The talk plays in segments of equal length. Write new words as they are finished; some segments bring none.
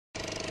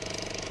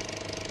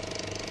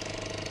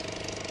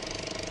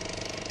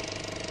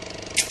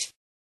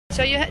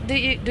So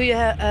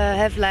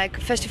have like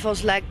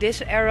festivals like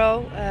this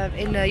Arrow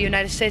in the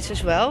United States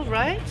as well,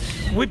 right?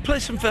 We play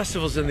some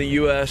festivals in the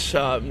U.S.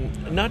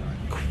 Not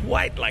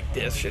quite like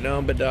this, you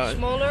know, but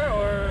smaller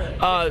or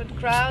different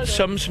crowd?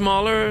 Some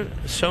smaller,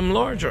 some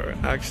larger,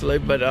 actually.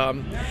 But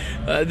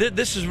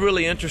this is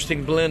really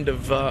interesting blend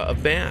of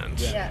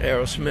bands. Yeah.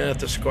 Aerosmith,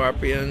 the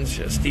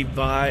Scorpions, Steve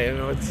Vai. You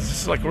know,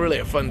 it's like really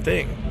a fun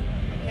thing.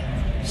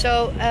 Yeah.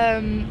 So.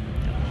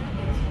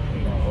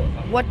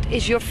 What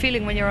is your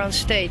feeling when you're on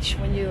stage,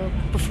 when you're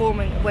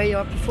performing, where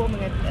you're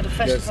performing at a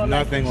festival? There's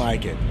nothing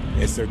like it.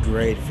 It's a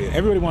great feel.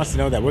 Everybody wants to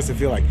know that. What's it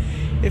feel like?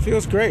 It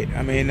feels great.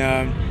 I mean,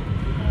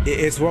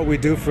 it's what we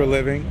do for a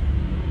living,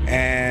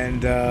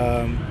 and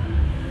I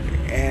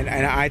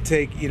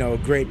take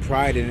great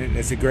pride in it.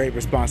 It's a great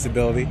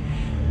responsibility,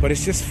 but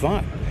it's just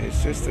fun.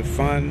 It's just a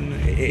fun,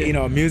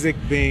 music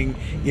being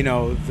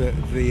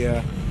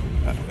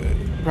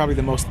probably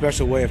the most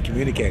special way of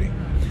communicating.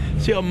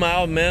 See how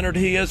mild-mannered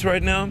he is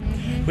right now?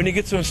 When he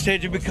gets on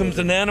stage, he becomes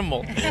an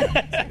animal.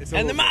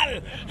 And the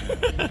model.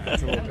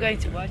 I'm going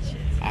to watch it.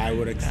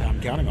 I'm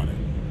counting on it.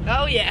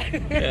 Oh yeah.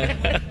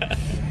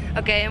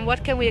 Okay, and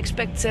what can we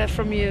expect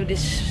from you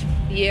this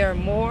year?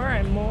 More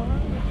and more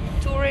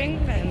touring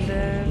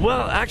and.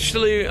 Well,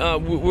 actually,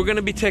 we're going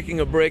to be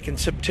taking a break in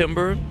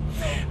September.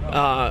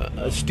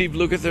 Steve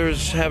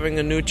Lukather's having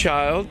a new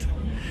child.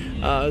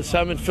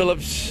 Simon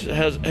Phillips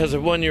has a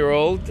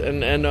 1-year-old,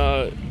 and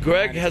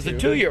Greg has a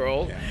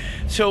 2-year-old. Yeah.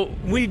 So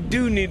we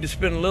do need to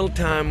spend a little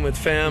time with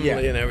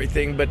family and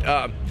everything, but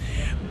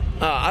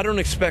I don't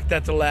expect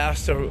that to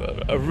last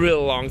a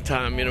real long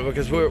time,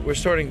 because we're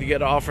starting to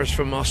get offers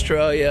from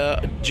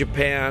Australia,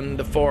 Japan,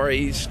 the Far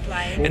East,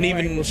 and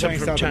even some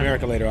from South China.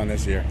 America later on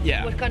this year.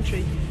 Yeah. What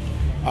country?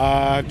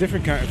 A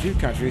few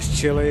countries.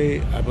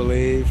 Chile, I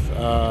believe.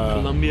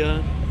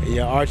 Colombia.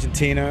 Yeah,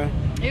 Argentina.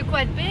 You're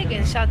quite big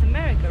in South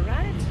America,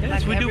 right?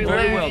 Yes, we do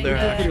very well there.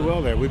 We do pretty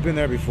well there. We've been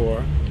there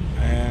before,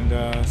 and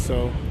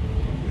so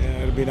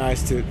it'll be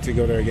nice to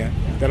go there again.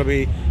 That'll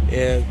be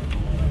in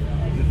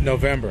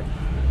November.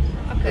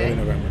 Okay. Early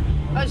November.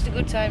 Oh, it's a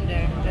good time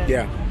there.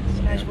 Yeah. It's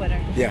nice weather.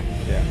 Yeah.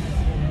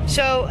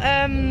 So,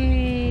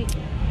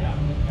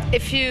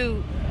 if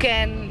you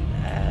can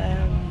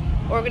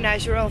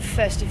organize your own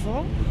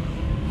festival,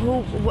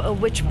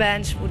 which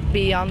bands would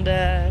be on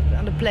the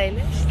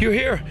playlist? You're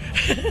here.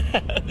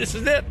 This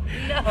is it.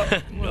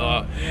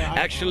 No.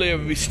 Actually, it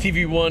would be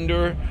Stevie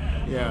Wonder.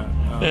 Yeah.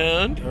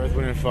 And Earth,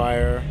 Wind and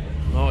Fire.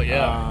 Oh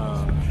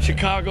yeah.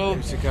 Chicago.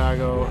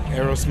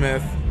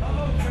 Aerosmith.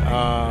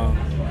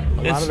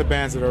 A lot of the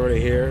bands that are already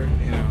here.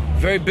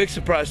 Very big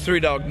surprise. 3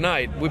 Dog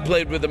Night. We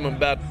played with them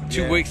about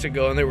 2 weeks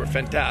ago, and they were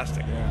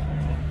fantastic.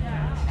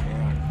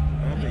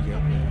 That'd be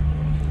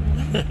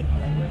good.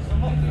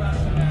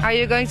 Are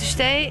you going to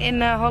stay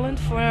in Holland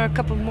for a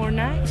couple more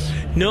nights?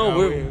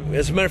 No,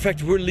 as a matter of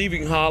fact, we're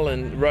leaving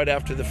Holland right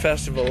after the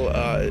festival.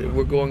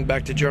 We're going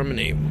back to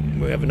Germany.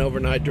 We have an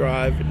overnight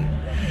drive, and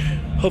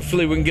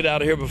hopefully we can get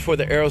out of here before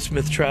the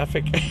Aerosmith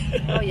traffic.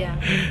 Oh yeah,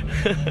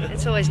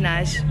 it's always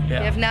nice. Yeah.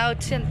 We have now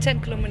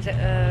 10-kilometer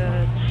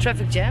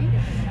traffic jam,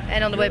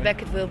 and on the way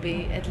back it will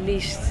be at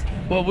least.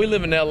 Well, we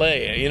live in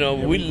LA.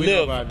 We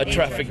live a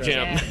traffic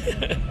jam.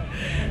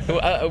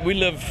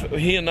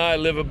 He and I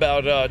live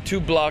about 2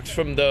 blocks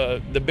from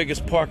the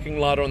biggest parking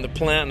lot on the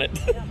planet.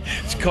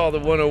 It's called the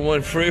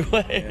 101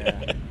 freeway.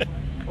 Yeah.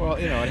 Well,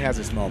 it has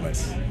its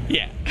moments.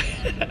 Yeah.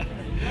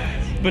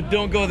 But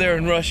don't go there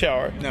in rush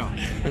hour. No.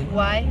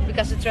 Why?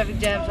 Because the traffic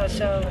jams are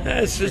so.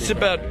 It's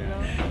about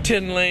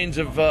 10 lanes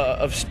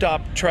of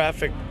stopped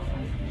traffic.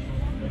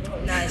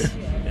 Nice.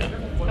 Yeah.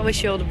 I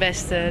wish you all the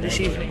best this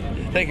evening.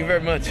 Thank you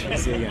very much.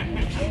 See you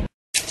again.